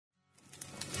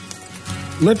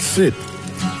Let's sit.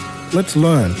 Let's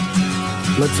learn.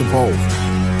 Let's evolve.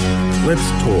 Let's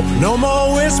talk. No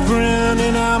more whispering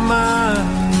in our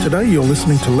mind. Today you're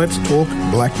listening to Let's Talk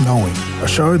Black Knowing, a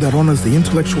show that honours the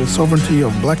intellectual sovereignty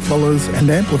of black fellows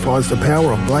and amplifies the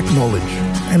power of black knowledge.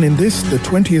 And in this, the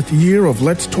 20th year of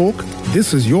Let's Talk,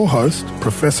 this is your host,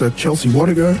 Professor Chelsea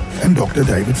Wattigo and Dr.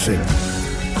 David Singh.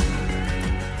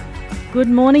 Good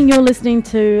morning, you're listening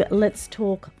to Let's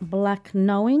Talk Black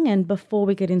Knowing, and before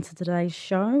we get into today's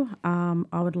show,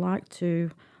 I would like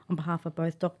to, on behalf of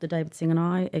both Dr. David Singh and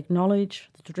I, acknowledge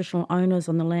the traditional owners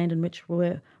on the land in which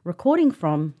we're recording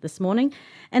from this morning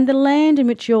and the land in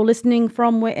which you're listening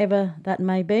from, wherever that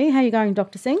may be. How are you going,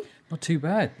 Dr. Singh? Not too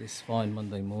bad this fine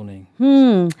Monday morning.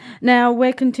 Now,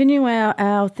 we're continuing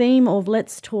our theme of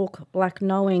Let's Talk Black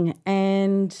Knowing,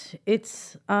 and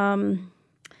it's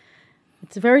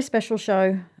a very special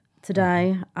show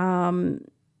today.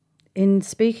 In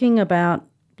speaking about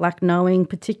black knowing,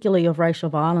 particularly of racial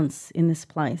violence in this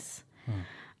place.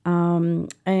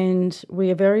 And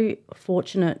we are very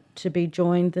fortunate to be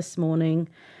joined this morning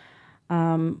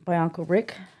by Uncle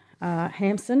Rick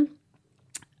Hampson,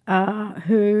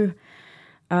 who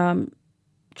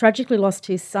tragically lost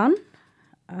his son,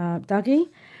 Dougie,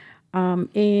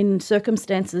 in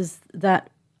circumstances that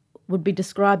would be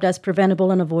described as preventable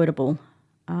and avoidable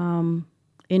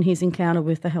in his encounter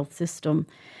with the health system.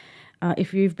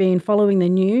 If you've been following the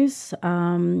news,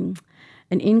 an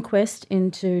inquest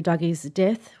into Dougie's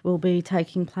death will be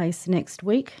taking place next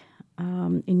week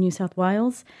in New South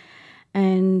Wales.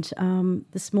 And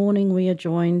this morning we are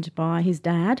joined by his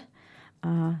dad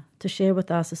to share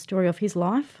with us a story of his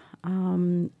life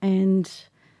and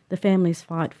the family's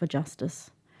fight for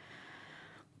justice.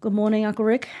 Good morning, Uncle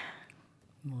Rick.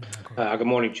 Good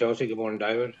morning, Chelsea. Good morning,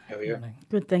 David. How are you?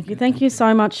 Good, thank you. Thank you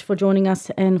so much for joining us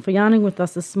and for yarning with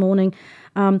us this morning.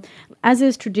 As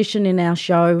is tradition in our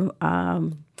show,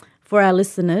 for our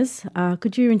listeners,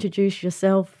 could you introduce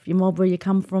yourself, your mob, where you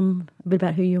come from, a bit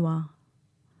about who you are?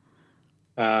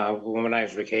 Well, my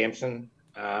name's Rick Hampson.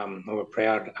 I'm a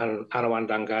proud Anawan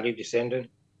Dungari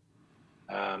descendant.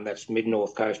 That's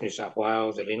mid-north coast, New South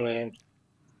Wales, at inland.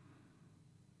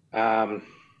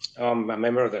 I'm a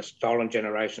member of the stolen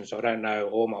generation, so I don't know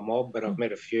all my mob, but I've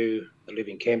met a few that live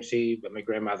in Kempsey, but my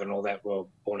grandmother and all that were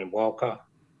born in Walker,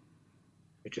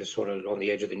 which is sort of on the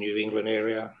edge of the New England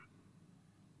area.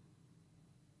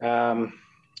 I've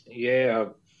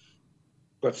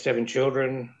got 7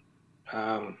 children,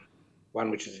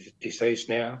 one which is deceased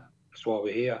now. That's why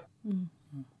we're here.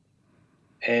 Mm-hmm.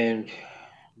 And,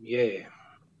 yeah.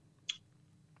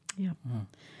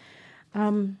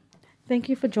 Thank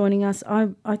you for joining us.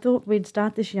 I thought we'd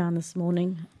start this yarn this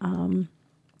morning,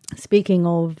 speaking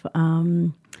of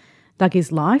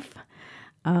Dougie's life.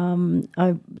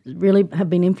 I really have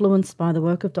been influenced by the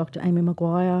work of Dr. Amy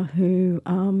Maguire, who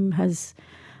has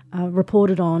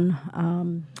reported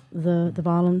on the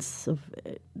violence of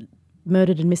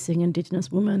murdered and missing Indigenous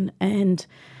women and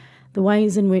the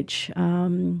ways in which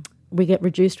we get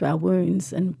reduced to our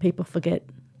wounds and people forget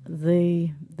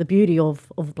the beauty of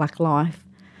black life.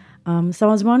 So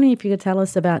I was wondering if you could tell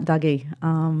us about Dougie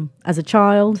as a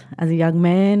child, as a young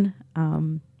man.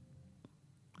 Well,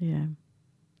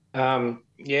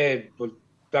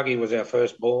 Dougie was our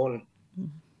firstborn.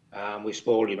 We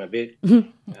spoiled him a bit. The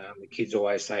kids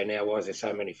always say now, why is there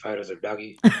so many photos of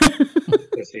Dougie?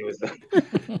 Because he was the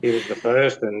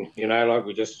first, and he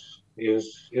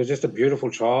was just a beautiful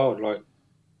child. Like,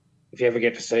 if you ever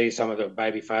get to see some of the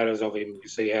baby photos of him, you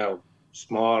see how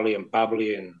smiley and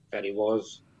bubbly and that he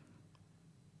was.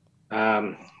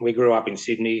 We grew up in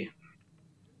Sydney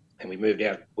and we moved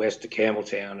out west to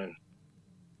Campbelltown, and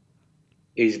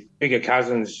his bigger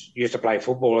cousins used to play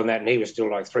football and that, and he was still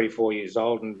like 3-4 years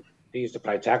old, and he used to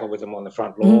play tackle with them on the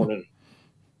front lawn. And,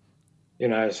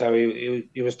 so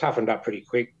he was toughened up pretty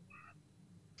quick.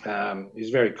 He was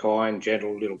a very kind,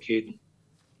 gentle little kid.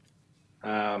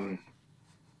 When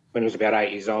he was about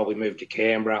 8 years old, we moved to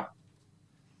Canberra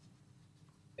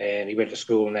and he went to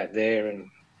school and that there, and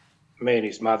me and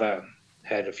his mother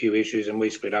had a few issues and we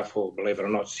split up for, believe it or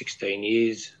not, 16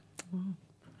 years.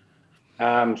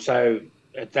 So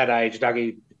at that age,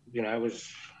 Dougie,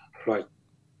 was like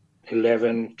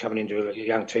 11, coming into a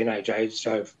young teenage age.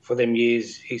 So for them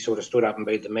years, he sort of stood up and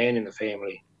be the man in the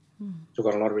family. Took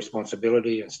on a lot of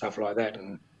responsibility and stuff like that,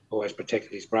 and always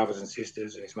protected his brothers and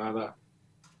sisters and his mother.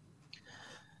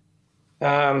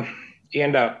 He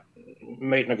ended up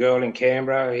meeting a girl in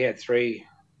Canberra. He had 3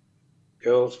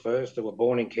 girls first that were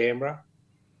born in Canberra.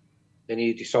 Then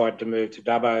he decided to move to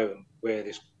Dubbo, where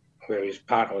his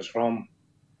partner was from.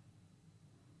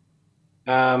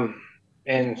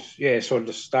 And sort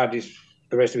of started his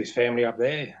the rest of his family up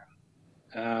there.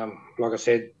 Like I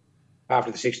said,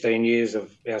 after the 16 years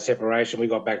of our separation, we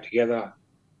got back together.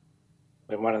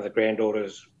 When one of the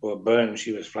granddaughters were burnt,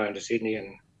 she was flown to Sydney,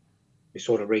 and we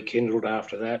sort of rekindled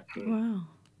after that. Wow.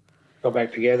 Got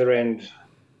back together, and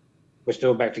we're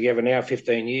still back together now,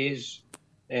 15 years.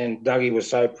 And Dougie was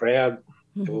so proud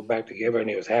that we're back together, and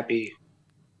he was happy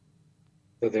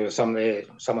that there was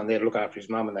someone there to look after his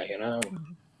mum and that, you know.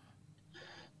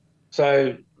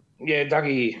 So, yeah,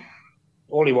 Dougie,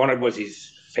 all he wanted was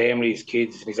his family, his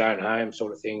kids, and his own home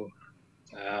sort of thing.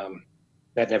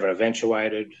 That never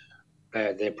eventuated. They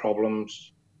had their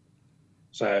problems.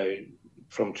 So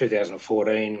from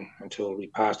 2014 until we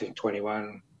passed in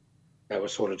 21, that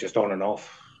was sort of just on and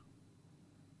off,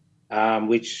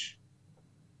 which,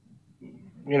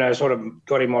 you know, sort of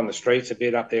got him on the streets a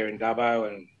bit up there in Dubbo,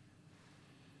 and,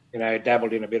 you know,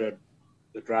 dabbled in a bit of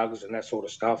the drugs and that sort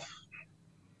of stuff.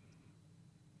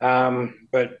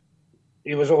 But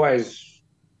he was always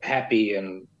happy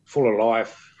and full of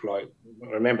life. Like, I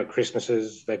remember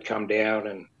Christmases, they'd come down,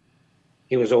 and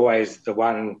he was always the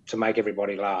one to make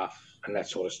everybody laugh and that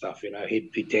sort of stuff. You know,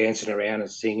 he'd be dancing around and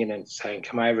singing and saying,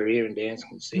 come over here and dance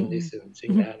and sing this and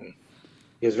sing that. And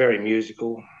he was very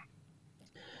musical.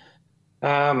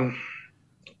 Yeah,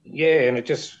 and it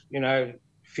just, you know,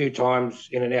 a few times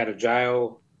in and out of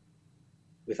jail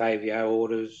with AVO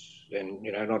orders and,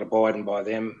 you know, not abiding by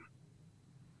them.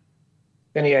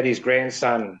 Then he had his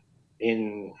grandson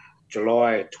in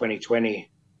July 2020,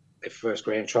 their first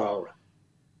grandchild.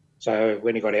 So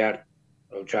when he got out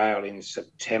of jail in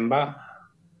September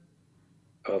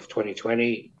of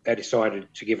 2020, they decided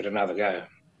to give it another go,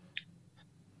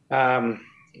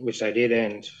 which they did,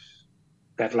 and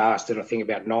that lasted, I think,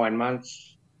 about 9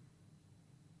 months.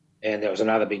 And there was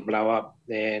another big blow up.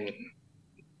 Then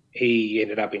he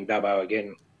ended up in Dubbo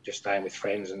again, just staying with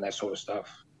friends and that sort of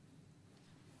stuff.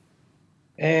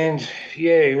 And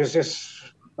yeah, he was just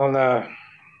on the,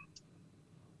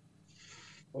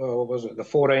 well, what was it, the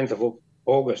 14th of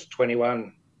August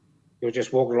 21. He was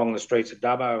just walking along the streets of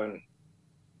Dubbo, and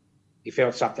he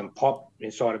felt something pop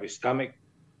inside of his stomach,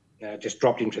 just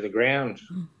dropped him to the ground.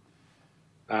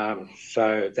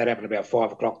 So that happened about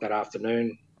 5 o'clock that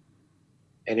afternoon,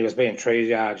 and he was being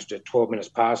triaged at 12 minutes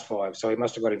past 5. So he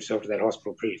must have got himself to that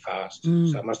hospital pretty fast.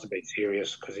 So it must have been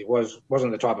serious, because he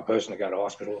wasn't the type of person to go to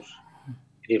hospitals.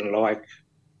 He didn't like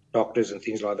doctors and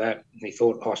things like that. And he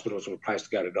thought hospitals were a place to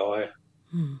go to die.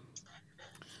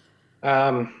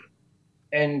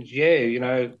 And yeah, you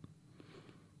know,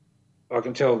 I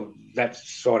can tell that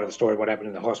side of the story, what happened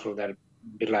in the hospital, that a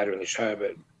bit later in the show,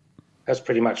 but that's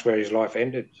pretty much where his life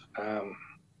ended.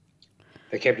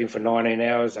 They kept him for 19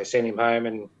 hours. They sent him home,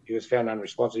 and he was found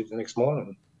unresponsive the next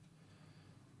morning.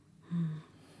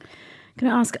 Can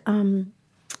I ask,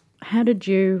 how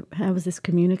was this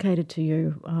communicated to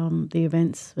you, the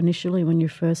events initially when you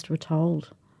first were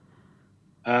told?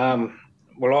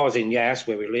 Well, I was in Yass,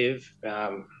 where we live.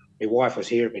 My wife was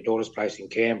here at my daughter's place in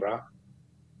Canberra,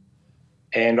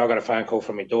 and I got a phone call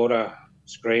from my daughter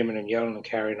screaming and yelling and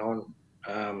carrying on.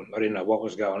 I didn't know what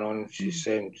was going on. She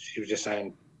was just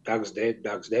saying, Doug's dead,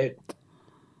 Doug's dead.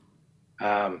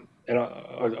 And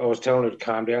I was telling her to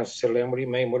calm down, settle down. What do you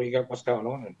mean? What do you got? What's going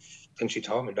on? And then she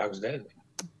told me Doug's dead.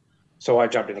 So I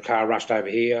jumped in the car, rushed over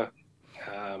here,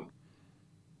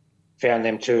 found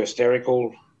them two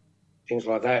hysterical, things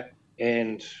like that.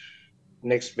 And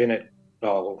next minute,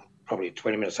 probably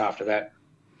 20 minutes after that,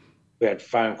 we had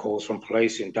phone calls from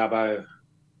police in Dubbo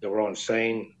that were on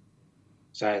scene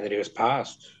saying that he was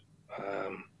passed.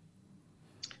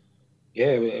 Yeah,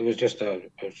 it was just a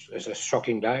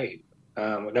shocking day.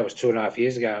 That was 2.5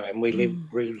 years ago, and we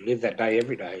live that day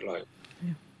every day. Like,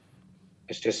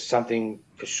 it's just something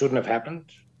that shouldn't have happened,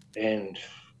 and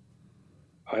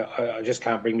I just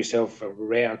can't bring myself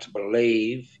around to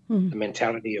believe the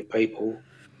mentality of people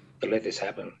that let this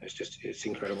happen. It's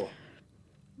incredible.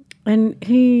 And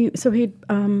he'd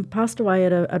passed away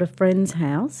at a friend's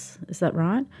house. Is that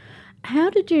right? How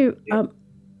did you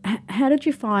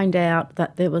find out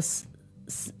that there was,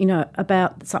 you know,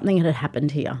 about something that had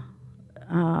happened here,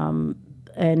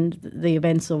 and the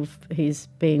events of his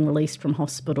being released from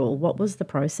hospital? What was the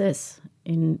process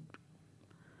in?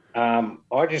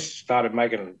 I just started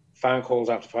making phone calls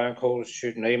after phone calls,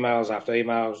 shooting emails after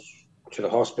emails to the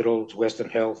hospital, to Western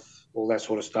Health, all that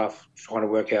sort of stuff, trying to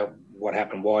work out what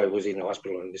happened, why he was in the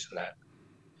hospital and this and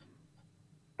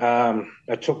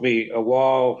that. It took me a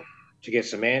while to get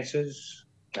some answers,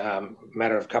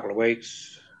 matter of a couple of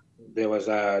weeks. There was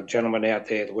a gentleman out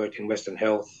there that worked in Western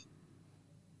Health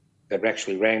that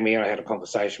actually rang me. I had a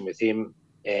conversation with him,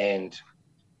 and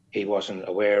he wasn't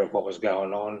aware of what was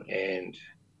going on, and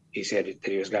he said that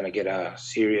he was going to get a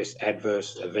serious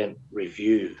adverse event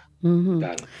review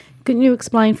done. Can you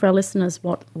explain for our listeners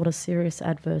what a serious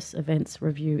adverse events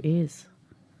review is?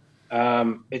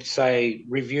 It's a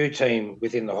review team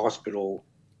within the hospital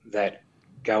that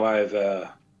go over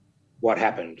what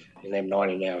happened in them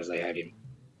 19 hours they had him.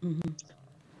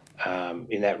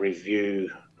 In that review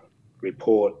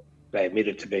report, they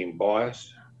admitted to being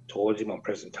biased towards him on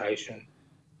presentation.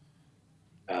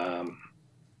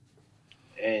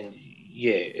 And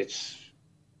yeah, it's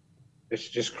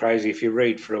just crazy. If you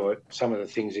read through it, some of the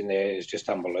things in there is just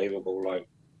unbelievable. Like,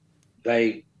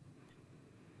 they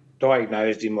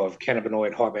diagnosed him of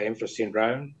cannabinoid hyperemesis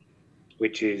syndrome,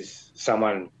 which is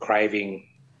someone craving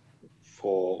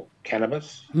for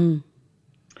cannabis. And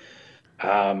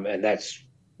that's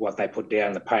what they put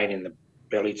down the pain in the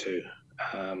belly to.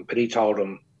 But he told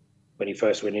them when he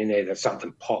first went in there that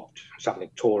something popped, something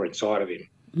tore inside of him.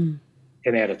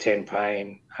 10 out of 10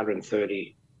 pain,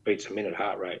 130 beats a minute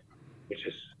heart rate, which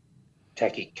is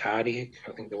tachycardic,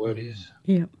 I think the word is.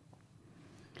 Yeah.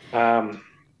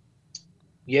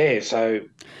 So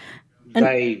And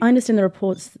they... I understand the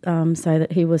reports say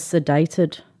that he was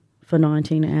sedated for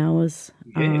 19 hours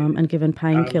and given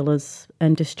painkillers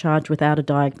and discharged without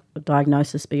a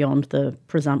diagnosis beyond the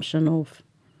presumption of...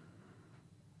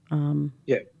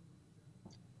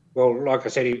 Well, like I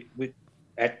said,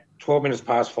 at 12 minutes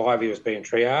past 5, he was being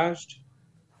triaged.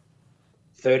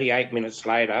 38 minutes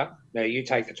later, now you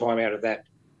take the time out of that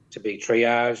to be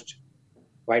triaged,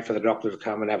 wait for the doctor to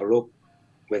come and have a look.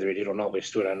 Whether he did or not, we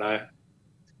still don't know.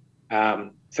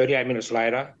 38 minutes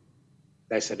later,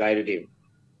 they sedated him.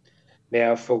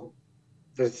 Now, for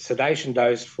the sedation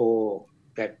dose for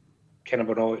that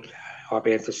cannabinoid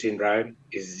hyperemesis syndrome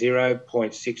is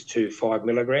 0.625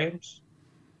 milligrams.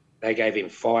 They gave him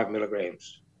 5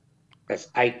 milligrams. That's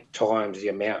 8 times the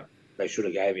amount they should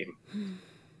have gave him.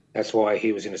 That's why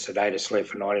he was in a sedated sleep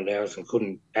for 19 hours and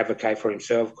couldn't advocate for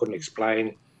himself, couldn't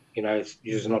explain, you're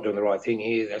just not doing the right thing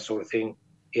here, that sort of thing.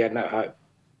 He had no hope.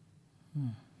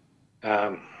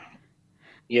 And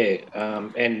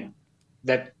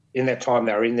that in that time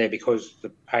they were in there because the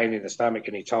pain in the stomach,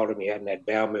 and he told him he hadn't had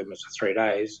bowel movements for 3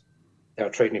 days, they were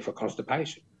treating him for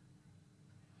constipation.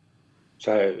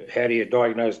 So how do you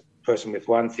diagnose a person with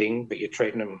one thing, but you're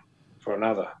treating them for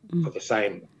another for the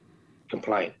same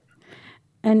complaint?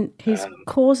 And his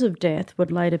cause of death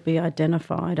would later be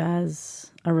identified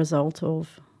as a result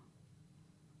of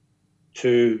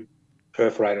 2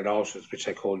 perforated ulcers, which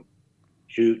they call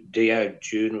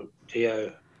duodenal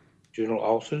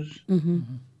ulcers.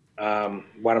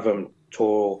 One of them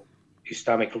tore his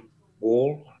stomach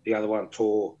wall, the other one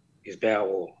tore his bowel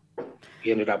wall.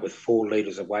 He ended up with 4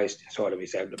 litres of waste inside of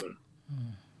his abdomen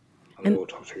on the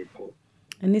autopsy report.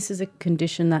 And this is a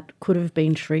condition that could have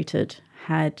been treated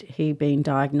had he been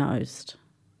diagnosed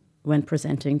when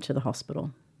presenting to the hospital.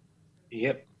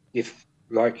 Yep. If,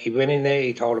 like, he went in there,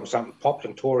 he told him something popped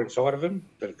and tore inside of him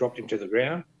that dropped him to the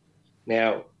ground.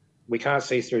 Now, we can't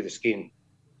see through the skin.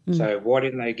 So why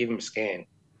didn't they give him a scan?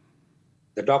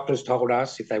 The doctors told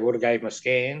us if they would have gave him a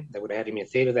scan, they would have had him in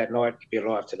theatre that night, he'd be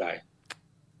alive today.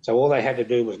 So all they had to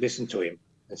do was listen to him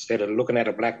instead of looking at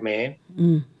a black man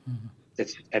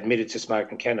that's admitted to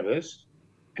smoking cannabis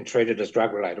and treated as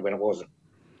drug-related when it wasn't.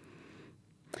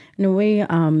 Now,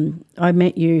 I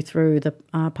met you through the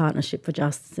Partnership for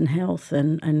Justice and Health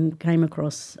and came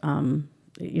across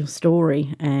your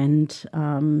story,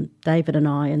 and David and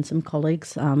I and some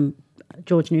colleagues,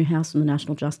 George Newhouse from the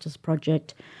National Justice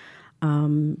Project,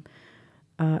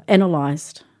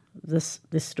 analysed this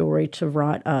story to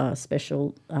write a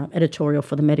special editorial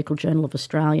for the Medical Journal of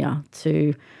Australia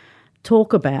to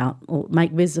talk about or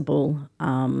make visible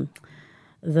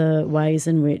the ways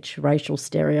in which racial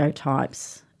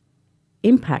stereotypes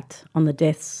impact on the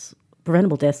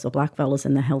preventable deaths of blackfellas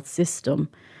in the health system.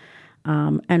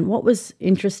 And what was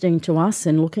interesting to us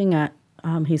in looking at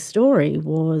his story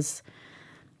was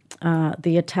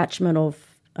the attachment of,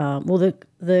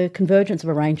 the convergence of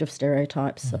a range of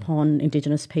stereotypes upon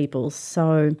Indigenous peoples.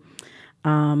 So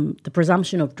the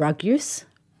presumption of drug use,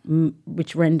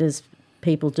 which renders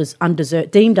people just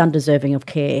deemed undeserving of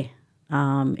care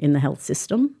in the health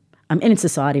system, and in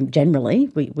society generally,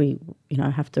 we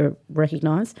have to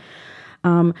recognise.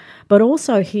 But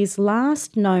also his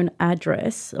last known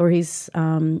address, or his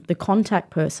the contact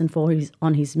person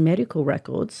on his medical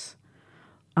records,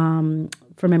 from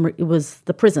memory, it was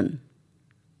the prison.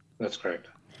 That's correct.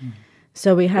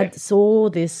 So we saw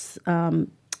this,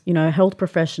 health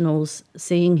professionals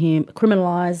seeing him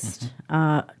criminalised,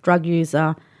 drug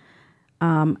user,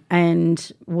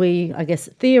 and we, I guess,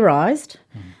 theorised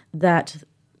that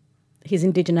his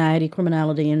indigeneity,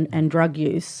 criminality and drug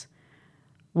use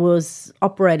was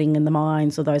operating in the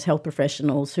minds of those health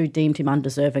professionals who deemed him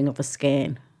undeserving of a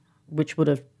scan, which would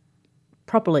have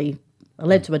properly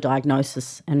led to a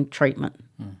diagnosis and treatment.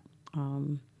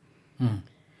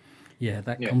 Yeah,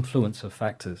 that confluence of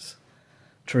factors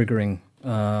triggering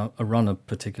a run of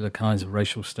particular kinds of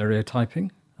racial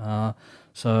stereotyping.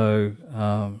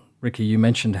 Ricky, you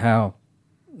mentioned how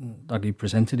Dougie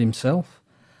presented himself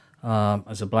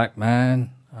as a black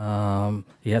man.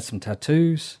 He had some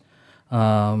tattoos,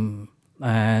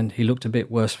 and he looked a bit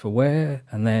worse for wear,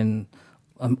 and then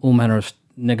all manner of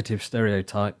negative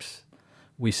stereotypes,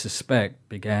 we suspect,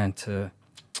 began to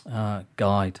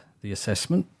guide the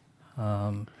assessment.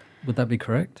 Would that be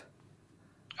correct?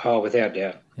 Oh, without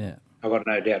doubt. Yeah. I've got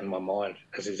no doubt in my mind.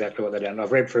 That's exactly what they've done.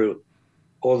 I've read through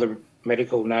all the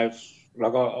medical notes.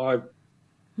 Like I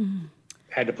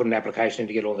had to put an application in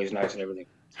to get all these notes and everything.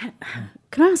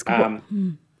 Can I ask?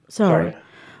 Sorry.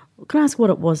 Can I ask what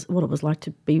it was like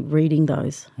to be reading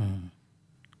those?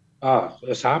 Oh,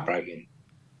 it's heartbreaking.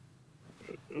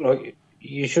 Like,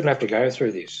 you shouldn't have to go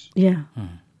through this. Yeah.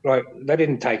 Like, they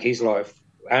didn't take his life,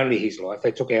 only his life.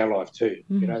 They took our life too.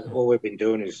 You know, all we've been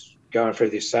doing is going through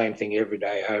this same thing every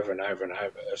day, over and over and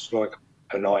over. It's like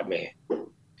a nightmare.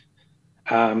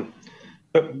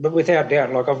 But without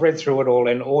doubt, like, I've read through it all,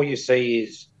 and all you see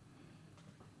is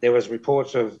there was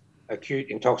reports of acute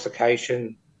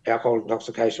intoxication, alcohol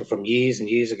intoxication from years and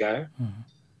years ago.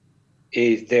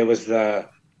 There was the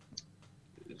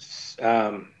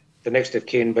next of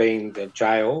kin being the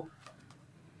jail,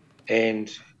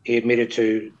 and he admitted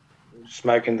to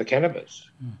smoking the cannabis.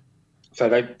 So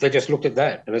they just looked at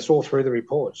that, and it's all through the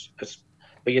reports.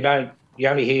 But you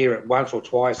only hear it once or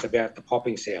twice about the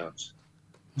popping sounds.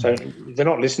 So they're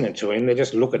not listening to him, they're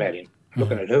just looking at him,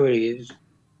 looking at who he is,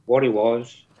 what he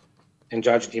was, and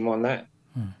judging him on that.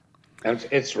 And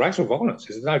it's racial violence,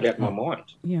 there's no doubt in my mind.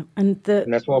 Yeah, and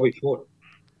that's why we fought.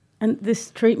 And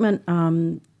this treatment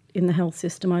in the health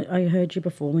system, I heard you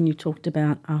before when you talked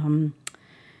about, being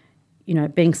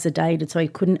sedated so he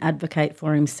couldn't advocate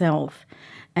for himself,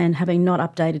 and having not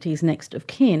updated his next of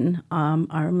kin.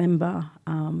 I remember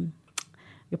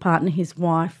your partner, his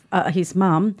wife, his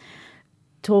mum,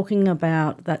 talking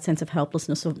about that sense of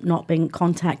helplessness of not being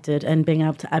contacted and being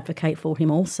able to advocate for him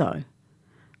also.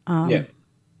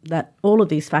 That all of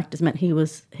these factors meant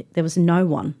there was no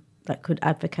one that could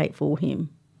advocate for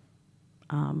him.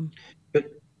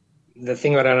 But the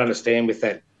thing I don't understand with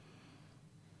that,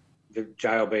 the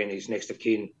jail being his next of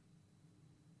kin,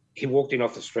 he walked in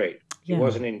off the street. He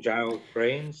wasn't in jail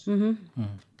greens. There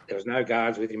was no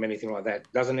guards with him, anything like that.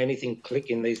 Doesn't anything click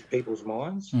in these people's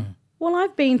minds? Well,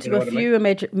 I've been to a few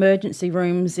emergency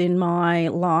rooms in my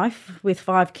life with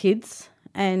 5 kids,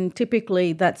 and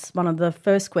typically that's one of the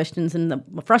first questions and the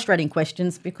frustrating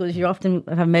questions, because you often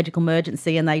have a medical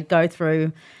emergency and they go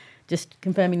through just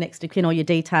confirming next of kin, all your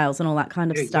details and all that kind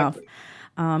of stuff.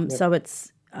 So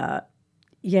it's,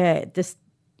 just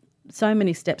so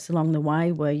many steps along the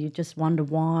way where you just wonder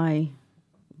why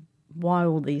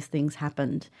all these things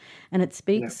happened. And it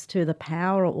speaks to the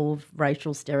power of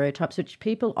racial stereotypes, which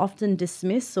people often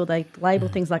dismiss, or they label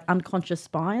things like unconscious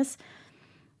bias.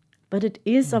 But it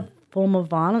is a form of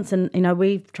violence, and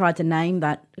we've tried to name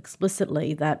that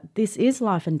explicitly, that this is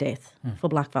life and death for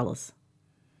blackfellas.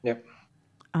 Yep.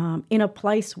 In a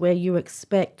place where you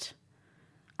expect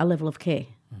a level of care.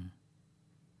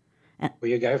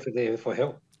 Well, you go for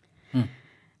help.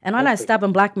 And I know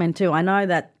stubborn black men too. I know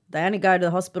that they only go to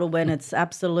the hospital when it's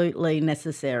absolutely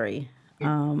necessary.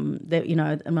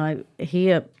 And I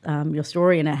hear your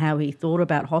story and how he thought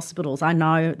about hospitals. I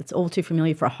know it's all too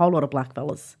familiar for a whole lot of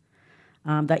blackfellas,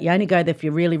 that you only go there if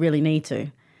you really, really need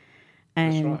to.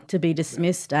 And to be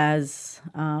dismissed as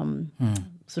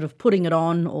sort of putting it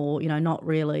on, or, not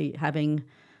really having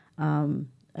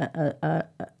a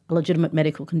legitimate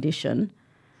medical condition.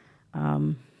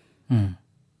 And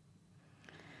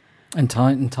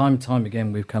time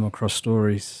again, we've come across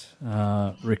stories,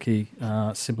 Ricky,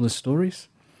 similar stories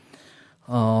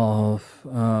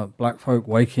of black folk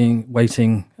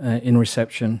waiting in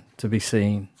reception to be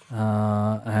seen,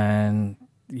 and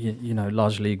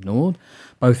largely ignored.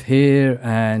 Both here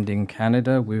and in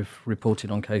Canada, we've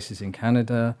reported on cases in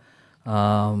Canada.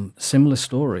 Similar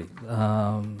story,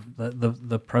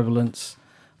 the prevalence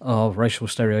of racial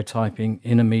stereotyping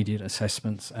in immediate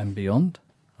assessments and beyond.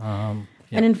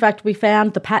 And in fact, we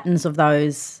found the patterns of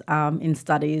those in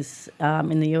studies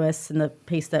in the US, in the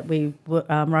piece that we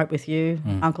wrote with you,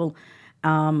 Uncle,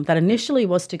 that initially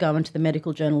was to go into the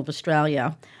Medical Journal of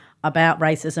Australia about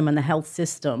racism and the health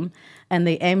system. And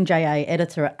the MJA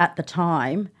editor at the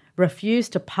time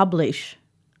refused to publish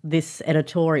this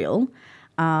editorial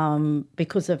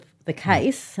because of the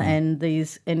case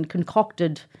and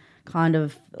concocted kind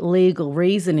of legal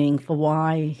reasoning for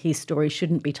why his story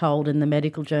shouldn't be told in the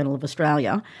Medical Journal of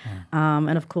Australia.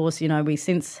 And of course, we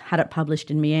since had it published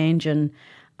in Meanjin,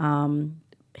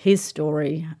 his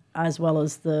story, as well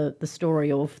as the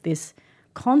story of this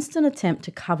constant attempt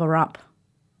to cover up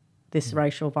this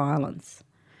racial violence,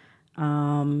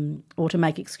 or to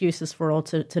make excuses for, or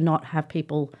to not have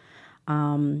people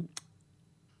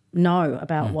know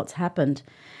about what's happened.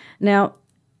 Now,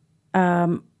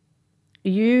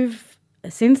 you've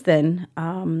since then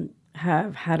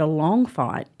have had a long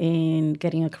fight in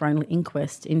getting a coronial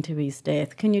inquest into his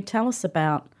death. Can you tell us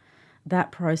about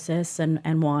that process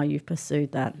and why you've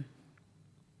pursued that?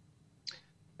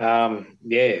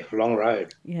 Yeah, long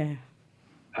road. Yeah.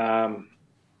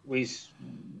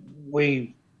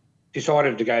 We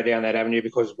decided to go down that avenue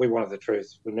because we wanted the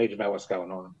truth. We need to know what's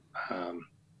going on.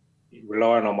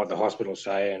 Relying on what the hospitals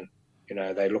say, and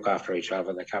they look after each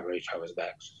other, they cover each other's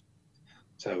backs.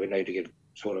 So we need to get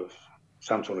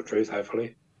some sort of truth,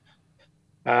 hopefully.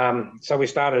 So we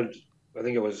started, I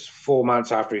think it was 4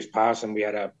 months after his passing, we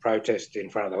had a protest in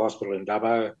front of the hospital in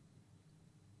Dubbo.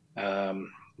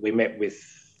 We met with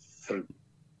the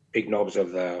big knobs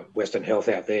of the Western Health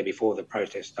out there before the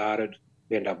protest started.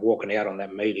 We ended up walking out on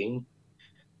that meeting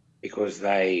because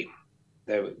it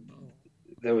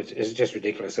was just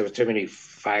ridiculous. There was too many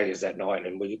failures that night,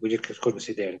 and we just couldn't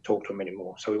sit there and talk to them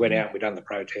anymore. So we went out and we done the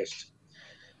protest.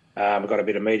 We got a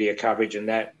bit of media coverage and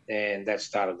that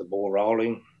started the ball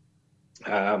rolling.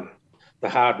 The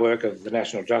hard work of the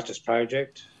National Justice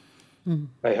Project,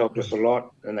 they helped us a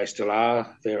lot, and they still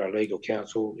are. They're our legal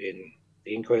counsel in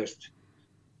the inquest.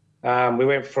 We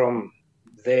went from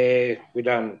there, we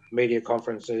done media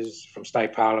conferences from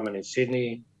State Parliament in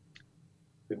Sydney.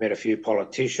 We met a few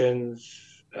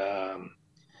politicians, been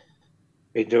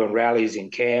doing rallies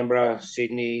in Canberra,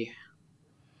 Sydney.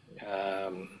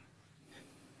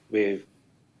 We've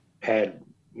had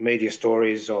media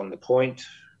stories on The Point,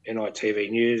 NITV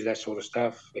News, that sort of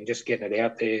stuff, and just getting it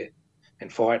out there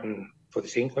and fighting for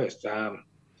this inquest. I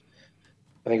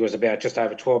think it was about just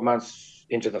over 12 months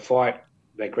into the fight,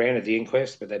 they granted the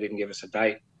inquest, but they didn't give us a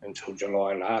date until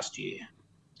July last year,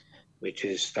 which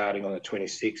is starting on the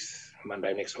 26th,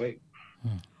 Monday next week.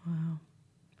 Wow.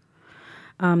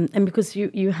 And because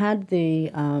you had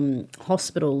the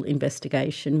hospital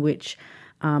investigation, which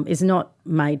is not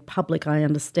made public, I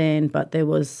understand, but there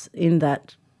was in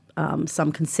that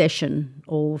some concession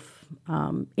of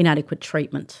inadequate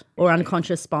treatment or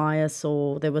unconscious bias,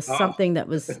 or there was something that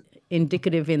was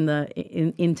indicative in the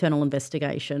internal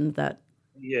investigation that...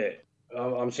 Yeah,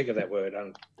 I'm sick of that word.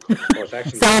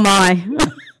 Actually, so am I. Yeah.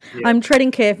 I'm treading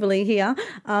carefully here.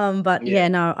 But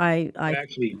I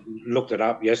actually looked it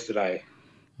up yesterday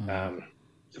to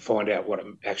find out what it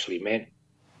actually meant.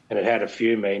 And it had a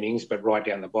few meanings, but right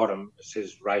down the bottom it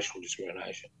says racial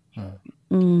discrimination.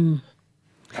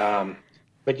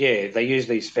 But yeah, they use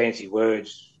these fancy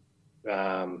words,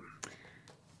 early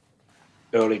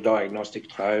diagnostic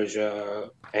closure,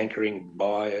 anchoring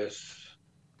bias.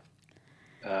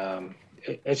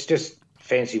 It's just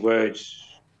fancy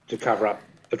words to cover up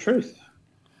the truth.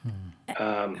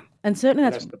 And certainly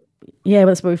that's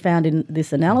what we found in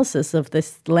this analysis of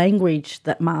this language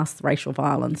that masks racial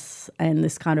violence and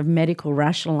this kind of medical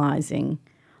rationalising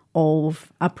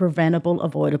of a preventable,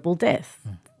 avoidable death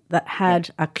that had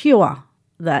a cure,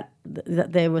 that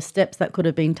there were steps that could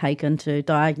have been taken to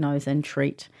diagnose and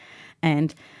treat.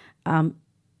 And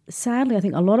sadly, I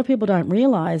think a lot of people don't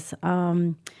realise,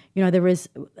 there is,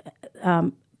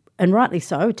 and rightly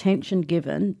so, attention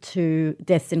given to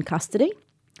deaths in custody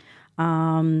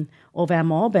of our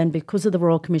mob, and because of the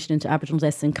Royal Commission into Aboriginal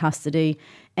Deaths in Custody,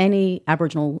 any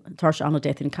Aboriginal Torres Strait Islander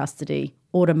death in custody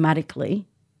automatically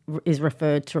is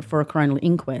referred to for a coronial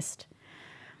inquest.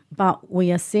 But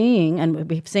we are seeing, and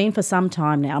we've seen for some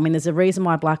time now, I mean, there's a reason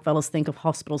why blackfellas think of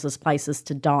hospitals as places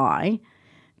to die,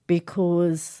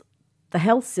 because the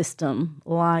health system,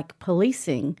 like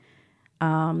policing,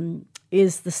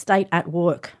 is the state at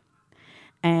work.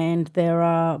 And there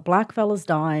are blackfellas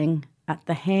dying at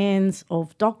the hands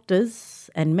of doctors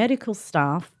and medical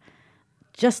staff,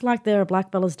 just like there are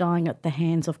blackfellas dying at the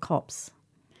hands of cops.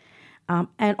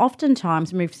 And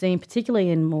oftentimes, we've seen,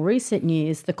 particularly in more recent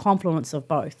years, the confluence of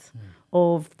both,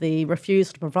 of the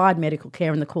refusal to provide medical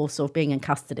care in the course of being in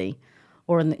custody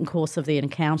or in the course of the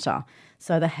encounter.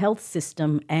 So the health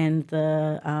system and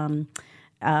the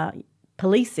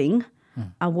policing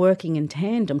are working in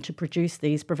tandem to produce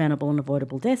these preventable and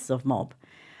avoidable deaths of mob.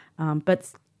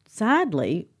 But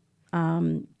sadly,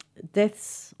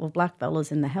 deaths of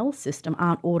blackfellas in the health system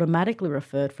aren't automatically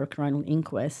referred for a coronial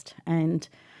inquest. And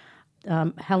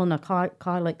Helena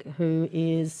Kylick, who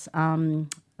is one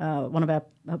of our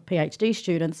PhD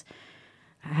students,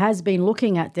 has been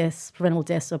looking at preventable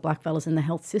deaths of blackfellas in the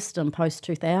health system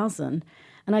post-2000.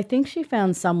 And I think she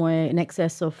found somewhere in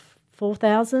excess of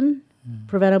 4,000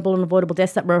 preventable and avoidable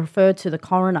deaths that were referred to the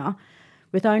coroner,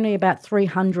 with only about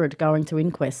 300 going to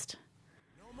inquest.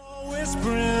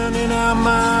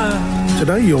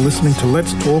 Today you're listening to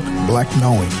Let's Talk Black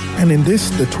Knowing. And in this,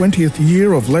 the 20th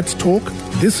year of Let's Talk,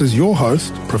 this is your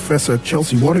host, Professor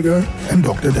Chelsea Wattigo and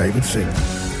Dr. David Singh.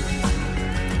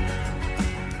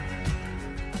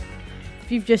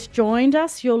 If you've just joined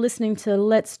us, you're listening to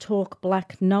Let's Talk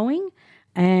Black Knowing,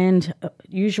 and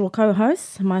usual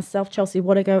co-hosts, myself, Chelsea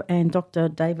Wattigo, and Dr.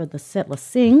 David the Settler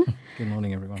Singh. Good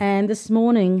morning, everyone. And this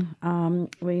morning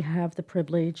we have the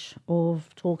privilege of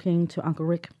talking to Uncle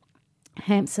Rick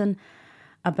Hampson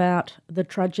about the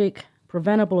tragic,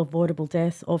 preventable, avoidable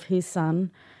death of his son,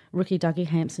 Ricky Dougie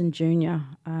Hampson Jr.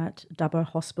 at Dubbo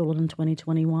Hospital in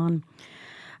 2021.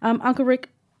 Uncle Rick,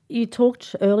 you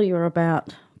talked earlier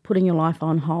about putting your life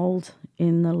on hold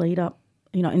in the lead up,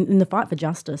 in the fight for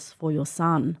justice for your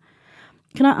son.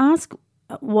 Can I ask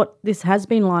what this has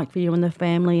been like for you and the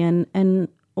family, and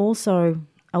also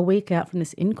a week out from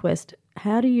this inquest,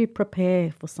 how do you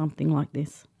prepare for something like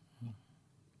this?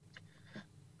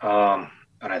 I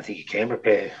don't think you can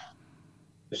prepare.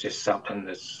 It's just something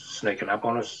that's sneaking up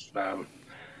on us.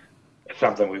 It's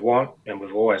something we want and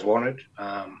we've always wanted.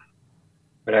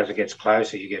 But as it gets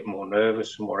closer, you get more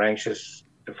nervous, more anxious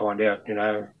to find out,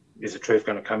 is the truth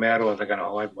going to come out, or are they going to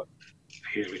hide what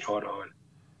they usually try to hide?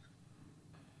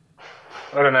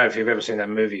 I don't know if you've ever seen that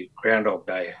movie Groundhog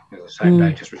Day, where the same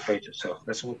day just repeats itself.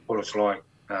 That's what it's like.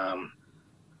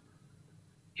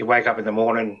 You wake up in the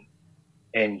morning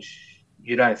and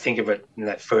you don't think of it in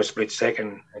that first split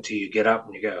second until you get up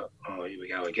and you go, oh, here we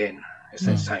go again. It's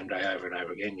that same day over and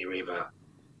over again. You're either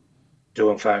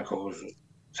doing phone calls,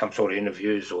 some sort of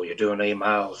interviews, or you're doing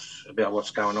emails about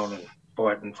what's going on and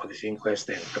fighting for this inquest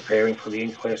and preparing for the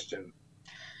inquest and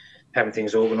having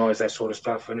things organised, that sort of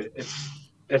stuff. And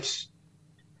it's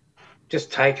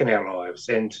just taken our lives.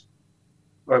 And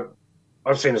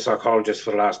I've seen a psychologist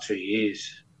for the last 2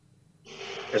 years.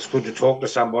 It's good to talk to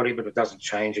somebody, but it doesn't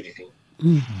change anything.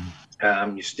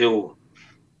 Mm-hmm. You're still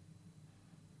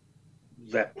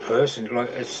that person.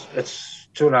 Like it's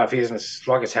 2.5 years, and it's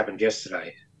like it's happened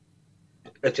yesterday.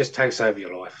 It just takes over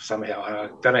your life somehow. I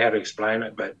don't know how to explain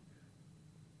it, but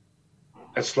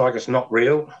it's like it's not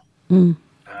real. But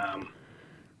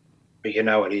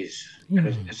it is.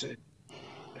 And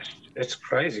it's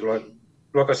crazy. Like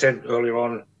I said earlier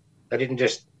on, they didn't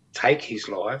just take his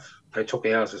life; they took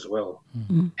ours as well.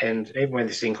 Mm-hmm. And even when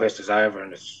this inquest is over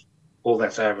and all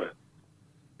that's over,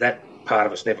 that part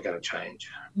of it's never going to change.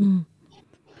 Mm.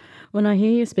 When I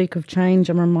hear you speak of change,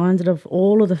 I'm reminded of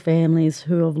all of the families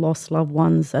who have lost loved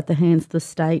ones at the hands of the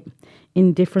state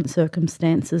in different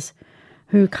circumstances,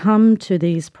 who come to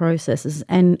these processes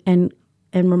and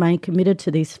remain committed to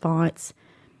these fights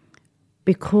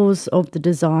because of the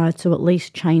desire to at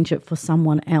least change it for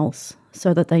someone else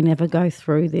so that they never go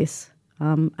through this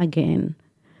again.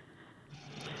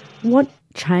 What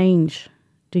change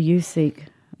do you seek,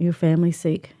 your family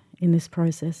seek, in this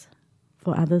process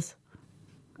for others?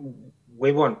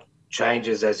 We want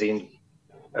changes as in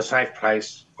a safe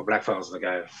place for blackfellas to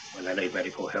go when they need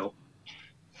medical help.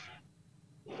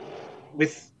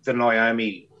 With the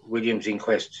Naomi Williams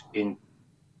inquest in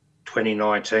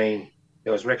 2019,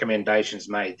 there was recommendations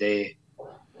made there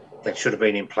that should have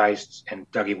been in place, and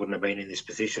Dougie wouldn't have been in this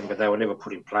position, but they were never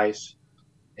put in place.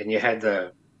 And you had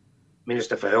the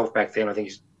Minister for Health back then, I think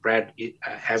it's Brad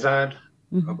Hazzard,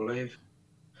 I believe.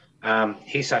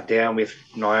 He sat down with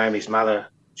Naomi's mother,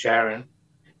 Sharon,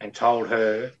 and told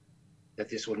her that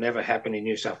this will never happen in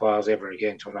New South Wales ever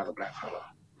again to another blackfella.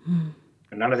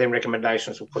 And none of them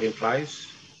recommendations were put in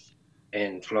place.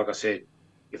 And like I said,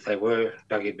 if they were,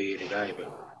 Dougie'd be here today.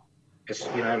 But it's,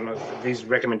 like these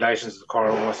recommendations the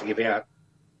coroner wants to give out,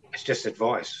 it's just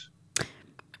advice.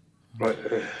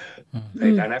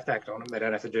 They don't have to act on them. They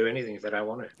don't have to do anything if they don't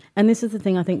want to. And this is the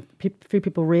thing I think few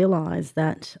people realise,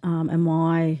 that and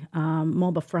why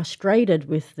mob are frustrated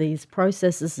with these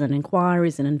processes and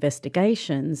inquiries and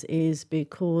investigations, is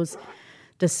because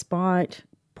despite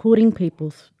putting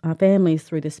people's families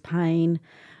through this pain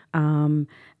and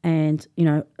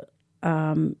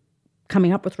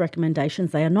coming up with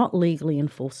recommendations, they are not legally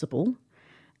enforceable.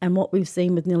 And what we've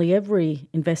seen with nearly every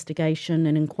investigation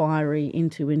and inquiry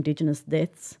into Indigenous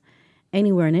deaths,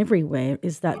 anywhere and everywhere,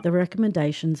 is that the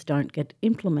recommendations don't get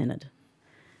implemented.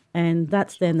 And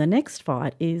that's then the next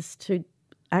fight, is to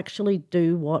actually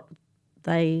do what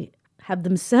they have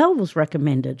themselves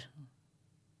recommended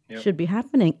should be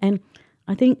happening. And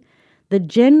I think the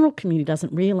general community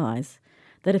doesn't realise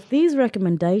that if these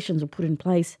recommendations were put in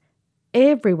place,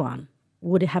 everyone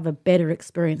would have a better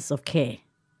experience of care.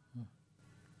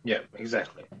 Yeah,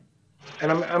 exactly.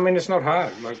 And I mean, it's not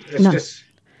hard. Like, it's just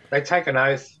they take an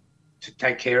oath to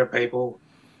take care of people,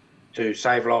 to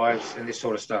save lives, and this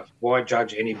sort of stuff. Why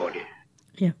judge anybody?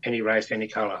 Yeah. Any race, any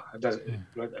colour. It doesn't.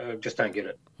 I just don't get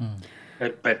it.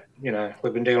 But you know,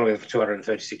 we've been dealing with it for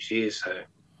 236 years, so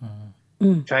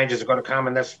changes have got to come,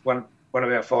 and that's one of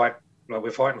our fight. Like,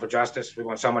 we're fighting for justice. We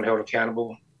want someone held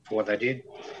accountable for what they did,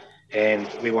 and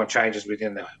we want changes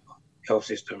within the health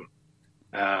system.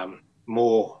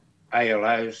 More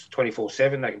ALOs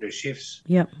 24/7. They can do shifts.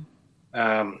 Yep.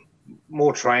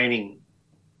 More training,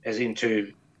 as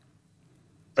into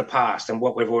the past and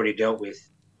what we've already dealt with,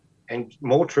 and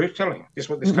more truth telling. This is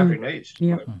what this country needs.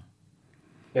 Yeah.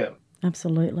 Yeah.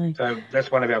 Absolutely. So that's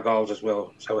one of our goals as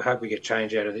well. So we hope we get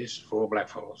change out of this for all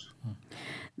blackfellas.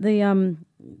 The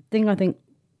thing I think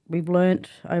we've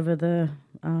learnt over the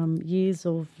years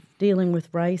of dealing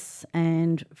with race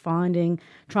and trying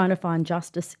to find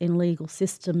justice in legal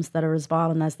systems that are as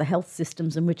violent as the health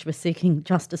systems in which we're seeking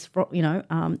justice for,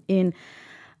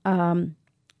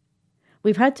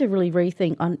 we've had to really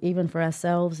rethink, even for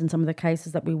ourselves in some of the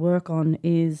cases that we work on,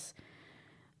 is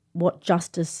what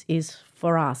justice is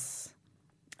for us.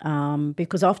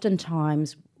 Because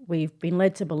oftentimes we've been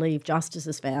led to believe justice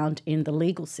is found in the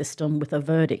legal system with a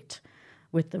verdict,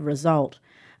 with the result.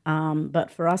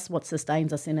 But for us, what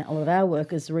sustains us in all of our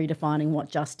work is redefining what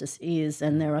justice is.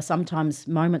 And there are sometimes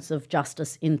moments of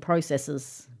justice in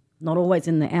processes, not always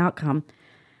in the outcome.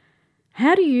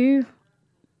 How do you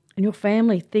and your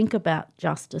family think about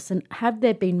justice? And have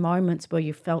there been moments where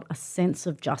you felt a sense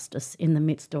of justice in the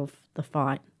midst of the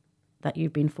fight that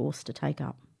you've been forced to take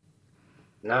up?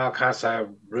 No, I can't say I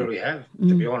really have,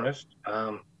 to be honest.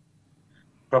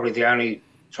 Probably the only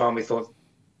time we thought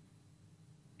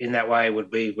in that way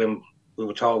would be when we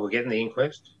were told we're getting the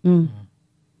inquest.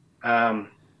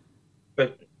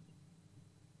 But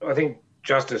I think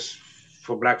justice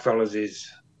for blackfellas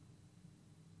is,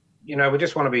 we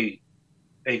just want to be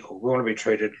equal. We want to be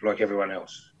treated like everyone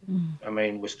else. I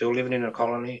mean, we're still living in a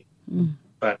colony,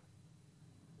 but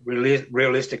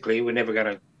realistically, we're never going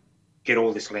to get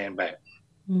all this land back.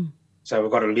 So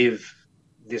we've got to live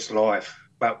this life,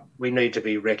 but we need to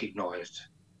be recognised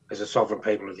as a sovereign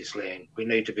people of this land. We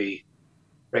need to be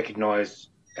recognised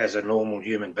as a normal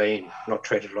human being, not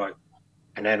treated like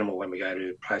an animal when we go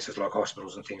to places like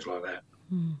hospitals and things like that.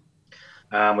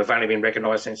 We've only been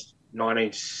recognised since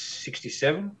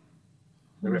 1967,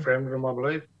 the referendum, I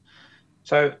believe.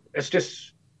 So it's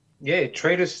just,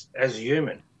 treat us as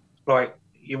human. Like,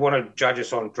 you want to judge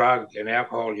us on drug and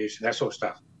alcohol use and that sort of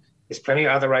stuff. There's plenty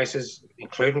of other races,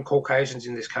 including Caucasians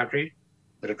in this country,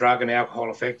 that are drug and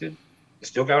alcohol affected. They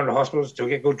still go into hospitals, still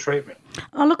get good treatment.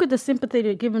 Oh, look at the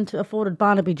sympathy afforded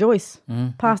Barnaby Joyce.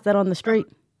 Passed that on the street.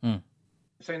 I've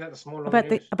seen that this morning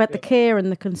about the care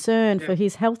and the concern for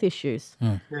his health issues.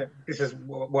 Yeah, this is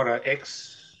what do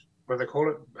they call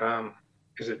it?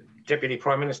 Is it Deputy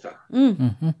Prime Minister of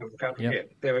the country? Yeah,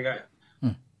 there we go.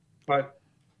 But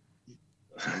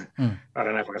I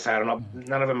don't know if I can say it or not.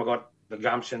 None of them have got the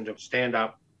gumption to stand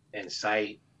up and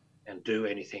say and do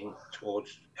anything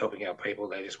towards helping our people.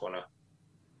 They just want to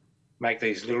make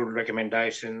these little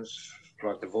recommendations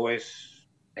like The Voice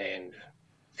and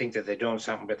think that they're doing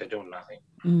something, but they're doing nothing.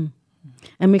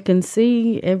 And we can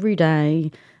see every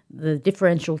day the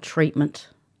differential treatment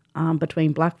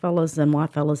between blackfellas and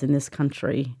whitefellas in this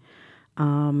country.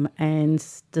 And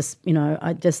just,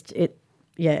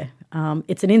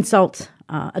 it's an insult,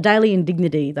 a daily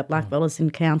indignity that blackfellas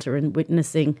encounter in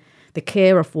witnessing the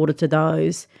care afforded to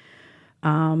those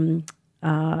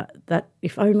that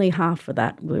if only half of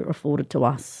that were afforded to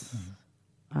us,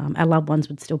 our loved ones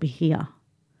would still be here.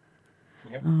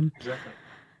 Yep, exactly.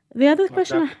 The other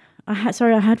question I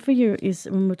had for you is,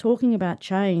 when we're talking about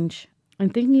change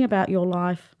and thinking about your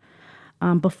life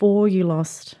before you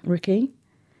lost Ricky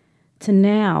to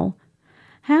now,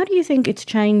 how do you think it's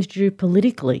changed you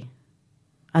politically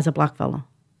as a blackfella,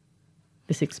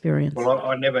 this experience? Well,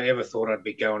 I never ever thought I'd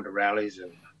be going to rallies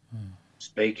and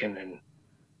speaking and,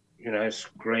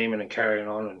 screaming and carrying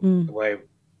on and the way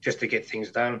just to get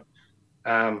things done.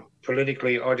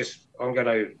 Politically,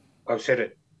 I've said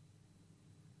it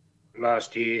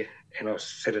last year and I've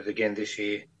said it again this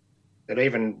year, that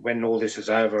even when all this is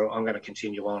over, I'm going to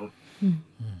continue on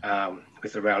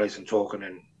with the rallies and talking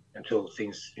and until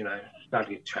things, start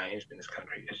to get changed in this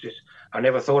country. It's just, I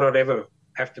never thought I'd ever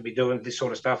have to be doing this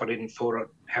sort of stuff. I didn't thought I'd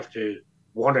have to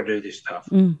want to do this stuff,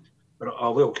 but I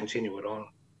will continue it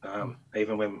on,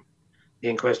 even when the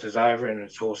inquest is over and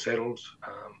it's all settled.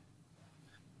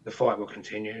 The fight will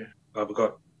continue. I've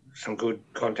got some good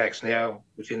contacts now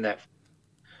within that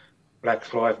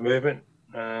Black Lives movement.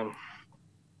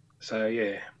 So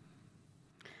yeah.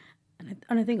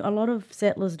 And I think a lot of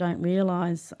settlers don't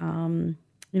realise,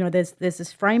 there's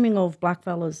this framing of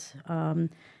blackfellas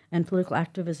and political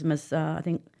activism as, I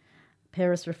think,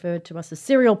 Paris referred to us as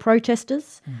serial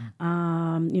protesters.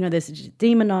 There's a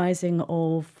demonising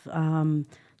of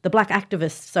the black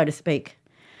activists, so to speak.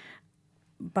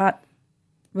 But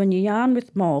when you yarn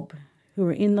with mob who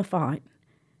are in the fight,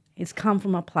 it's come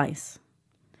from a place.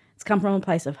 It's come from a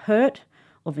place of hurt,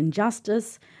 of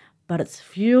injustice, but it's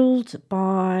fuelled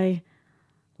by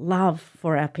love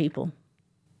for our people.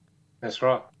 That's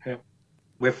right. Yeah.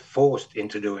 We're forced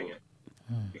into doing it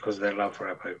because of that love for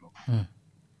our people.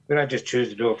 We don't just choose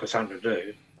to do it for something to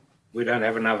do. We don't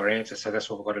have another answer, so that's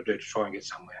what we've got to do to try and get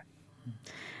somewhere.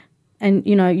 And,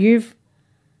 you've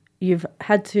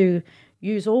had to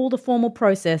use all the formal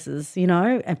processes,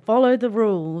 and follow the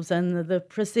rules and the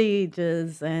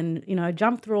procedures and,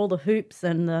 jump through all the hoops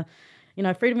and the,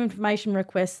 freedom of information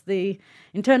requests, the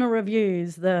internal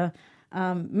reviews, the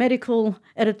medical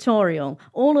editorial,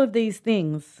 all of these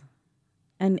things.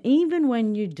 And even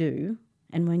when you do,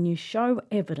 and when you show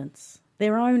evidence,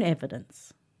 their own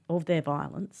evidence of their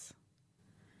violence,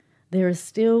 there is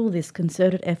still this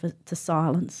concerted effort to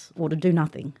silence or to do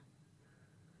nothing.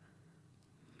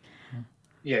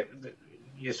 Yeah,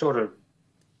 you're sort of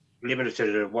limited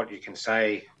to what you can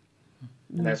say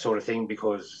and that sort of thing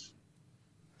because,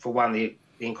 for one, the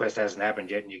inquest hasn't happened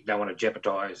yet and you don't want to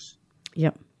jeopardise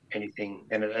anything.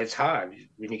 And it's hard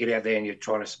when you get out there and you're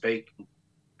trying to speak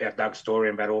about Doug's story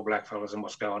and about all blackfellas and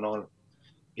what's going on.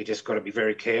 You just got to be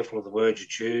very careful of the words you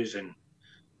choose and,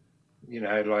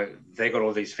 like they got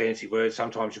all these fancy words.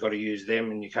 Sometimes you've got to use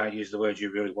them and you can't use the words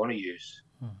you really want to use,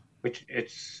 which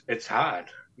it's hard.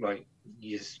 Like,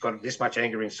 you've got this much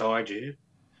anger inside you.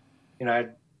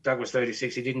 Doug was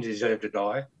 36. He didn't deserve to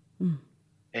die.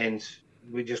 And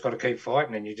we just got to keep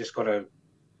fighting and you just got to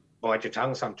bite your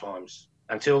tongue sometimes.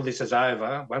 Until this is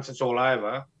over, once it's all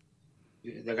over,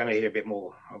 they're going to hear a bit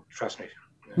more. Trust me.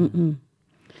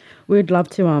 We'd love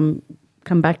to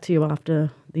come back to you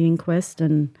after the inquest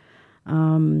and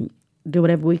do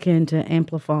whatever we can to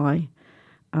amplify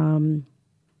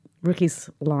Ricky's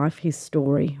life, his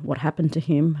story, what happened to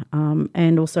him,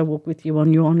 and also walk with you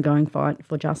on your ongoing fight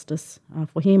for justice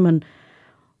for him and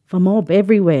for mob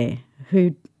everywhere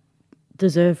who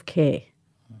deserve care.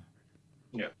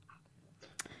 Yeah.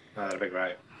 That'd be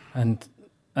great. And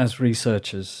as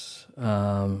researchers,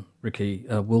 Ricky,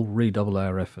 we'll redouble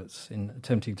our efforts in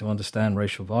attempting to understand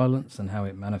racial violence and how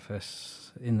it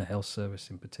manifests in the health service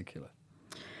in particular.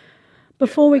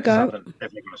 Before we go,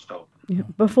 Definitely going to stop.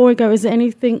 Before we go, is there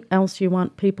anything else you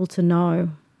want people to know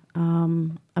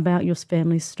about your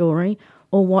family's story,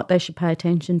 or what they should pay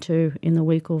attention to in the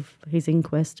week of his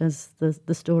inquest as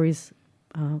the stories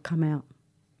come out,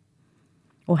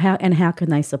 or how can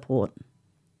they support?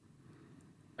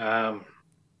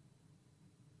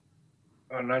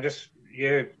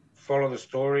 Follow the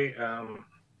story.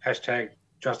 Hashtag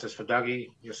Justice for Dougie.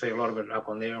 You'll see a lot of it up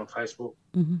on there on Facebook.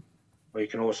 Or you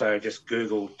can also just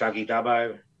Google Dougie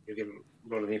Dubbo. You'll get a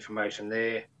lot of the information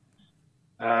there.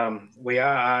 We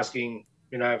are asking,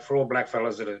 for all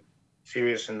blackfellas that are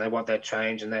serious and they want that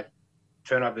change and that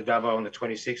turn up to Dubbo on the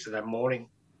 26th of that morning.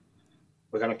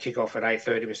 We're going to kick off at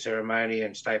 8:30 with ceremony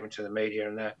and statement to the media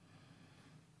and that.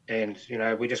 And,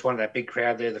 we just wanted that big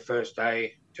crowd there the first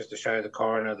day just to show the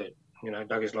coroner that,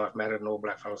 Dougie's life mattered and all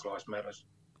blackfellas' lives matters.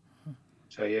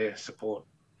 So, support.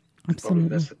 Absolutely.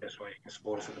 Probably that's the best way you can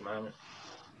support us at the moment.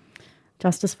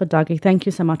 Justice for Dougie. Thank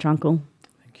you so much, Uncle.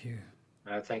 Thank you.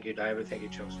 Thank you, David. Thank you,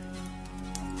 Chelsea.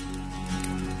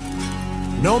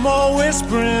 No more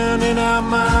whispering in our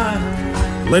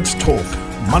mind. Let's Talk,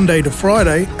 Monday to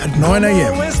Friday at 9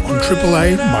 a.m. on Triple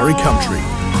A Murray Country,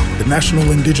 the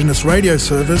National Indigenous Radio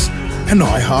Service and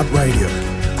iHeartRadio.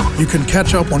 You can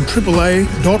catch up on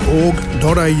AAA.org.au,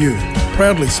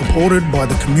 proudly supported by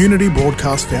the Community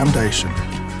Broadcast Foundation.